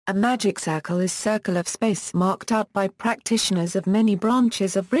A magic circle is circle of space marked out by practitioners of many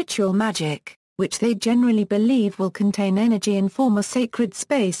branches of ritual magic, which they generally believe will contain energy and form a sacred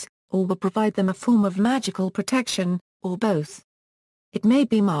space, or will provide them a form of magical protection, or both. It may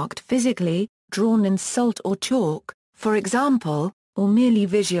be marked physically, drawn in salt or chalk, for example, or merely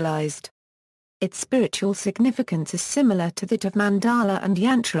visualized. Its spiritual significance is similar to that of mandala and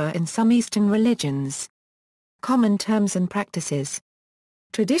yantra in some Eastern religions. Common terms and practices.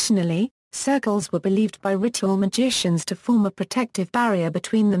 Traditionally, circles were believed by ritual magicians to form a protective barrier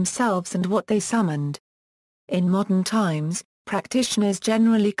between themselves and what they summoned. In modern times, practitioners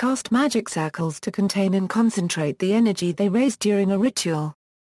generally cast magic circles to contain and concentrate the energy they raise during a ritual.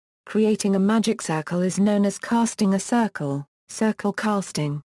 Creating a magic circle is known as casting a circle, circle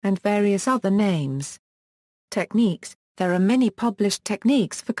casting, and various other names. Techniques. There are many published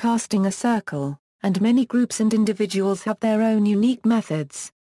techniques for casting a circle, and many groups and individuals have their own unique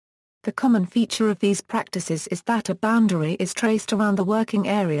methods. The common feature of these practices is that a boundary is traced around the working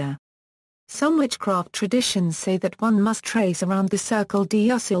area. Some witchcraft traditions say that one must trace around the circle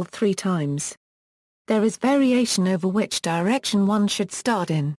d'usul 3 times. There is variation over which direction one should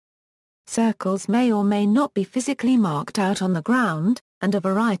start in. Circles may or may not be physically marked out on the ground, and a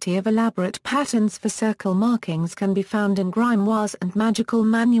variety of elaborate patterns for circle markings can be found in grimoires and magical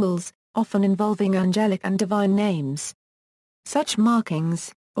manuals, often involving angelic and divine names. Such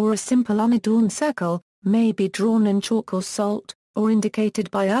markings, or a simple unadorned circle, may be drawn in chalk or salt, or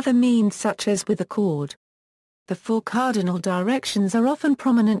indicated by other means such as with a cord. The 4 cardinal directions are often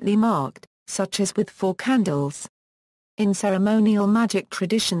prominently marked, such as with 4 candles. In ceremonial magic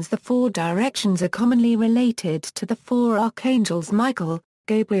traditions, the 4 directions are commonly related to the 4 archangels Michael,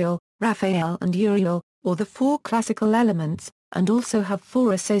 Gabriel, Raphael and Uriel, or the 4 classical elements, and also have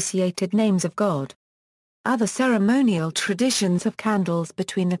 4 associated names of God. Other ceremonial traditions have candles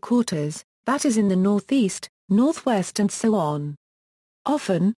between the quarters, that is in the northeast, northwest and so on.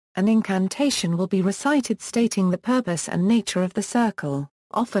 Often, an incantation will be recited stating the purpose and nature of the circle,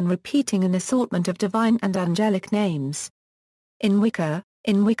 often repeating an assortment of divine and angelic names. In Wicca,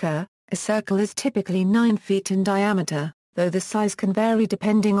 a circle is typically 9 feet in diameter, though the size can vary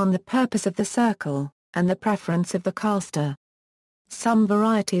depending on the purpose of the circle, and the preference of the caster. Some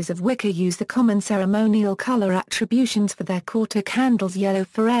varieties of Wicca use the common ceremonial color attributions for their quarter candles: yellow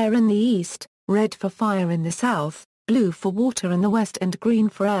for air in the east, red for fire in the south, blue for water in the west and green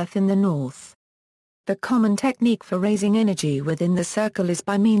for earth in the north. The common technique for raising energy within the circle is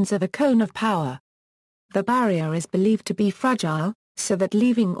by means of a cone of power. The barrier is believed to be fragile, so that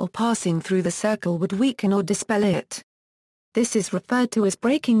leaving or passing through the circle would weaken or dispel it. This is referred to as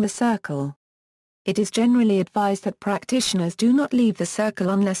breaking the circle. It is generally advised that practitioners do not leave the circle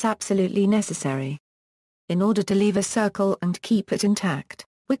unless absolutely necessary. In order to leave a circle and keep it intact,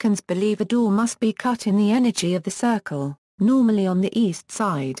 Wiccans believe a door must be cut in the energy of the circle, normally on the east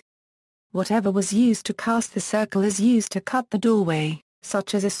side. Whatever was used to cast the circle is used to cut the doorway,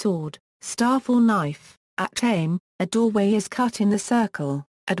 such as a sword, staff or knife. At aim, a doorway is cut in the circle,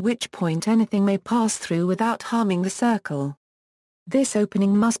 at which point anything may pass through without harming the circle. This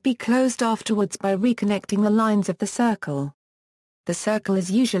opening must be closed afterwards by reconnecting the lines of the circle. The circle is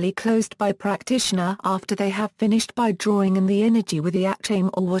usually closed by practitioner after they have finished by drawing in the energy with the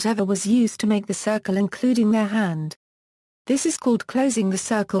aim or whatever was used to make the circle, including their hand. This is called closing the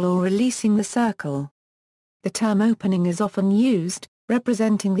circle or releasing the circle. The term opening is often used,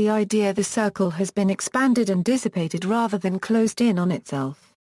 representing the idea the circle has been expanded and dissipated rather than closed in on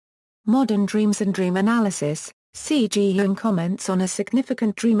itself. Modern dreams and dream analysis. C.G. Jung comments on a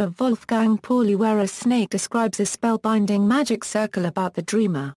significant dream of Wolfgang Pauli where a snake describes a spellbinding magic circle about the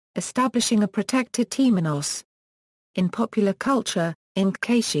dreamer, establishing a protected temenos. In popular culture, in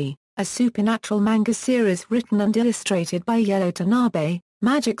Keishi, a supernatural manga series written and illustrated by Yellow Tanabe,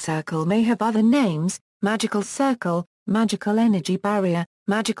 magic circle may have other names: magical circle, magical energy barrier,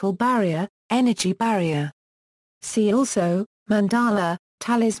 magical barrier, energy barrier. See also, mandala,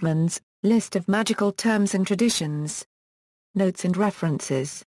 talismans, list of magical terms and traditions. Notes and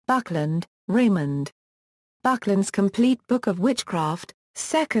references: Buckland, Raymond. Buckland's Complete Book of Witchcraft,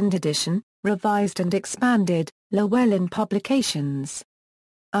 2nd edition, revised and expanded, Llewellyn Publications.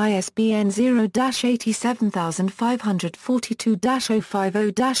 ISBN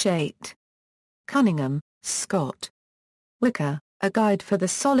 0-87542-050-8. Cunningham, Scott. Wicca, A Guide for the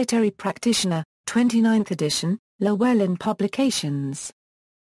Solitary Practitioner, 29th edition, Llewellyn Publications.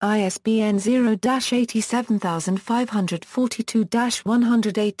 ISBN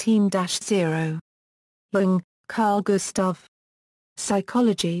 0-87542-118-0. Jung, Carl Gustav.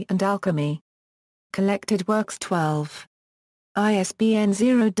 Psychology and Alchemy. Collected Works 12. ISBN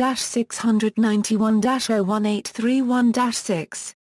 0-691-01831-6.